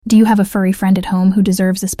Do you have a furry friend at home who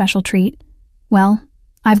deserves a special treat? Well,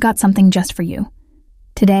 I've got something just for you.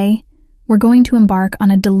 Today, we're going to embark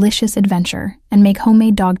on a delicious adventure and make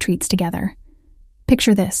homemade dog treats together.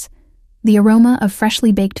 Picture this, the aroma of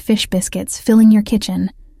freshly baked fish biscuits filling your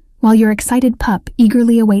kitchen, while your excited pup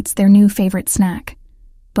eagerly awaits their new favorite snack.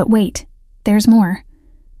 But wait, there's more.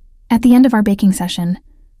 At the end of our baking session,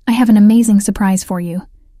 I have an amazing surprise for you.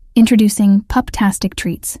 Introducing Pup-tastic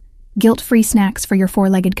Treats, guilt-free snacks for your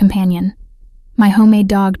four-legged companion. My homemade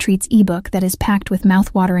dog treats ebook that is packed with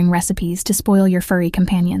mouth-watering recipes to spoil your furry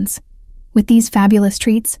companions. With these fabulous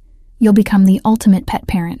treats, you'll become the ultimate pet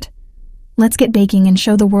parent. Let's get baking and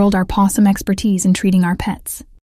show the world our pawsome expertise in treating our pets.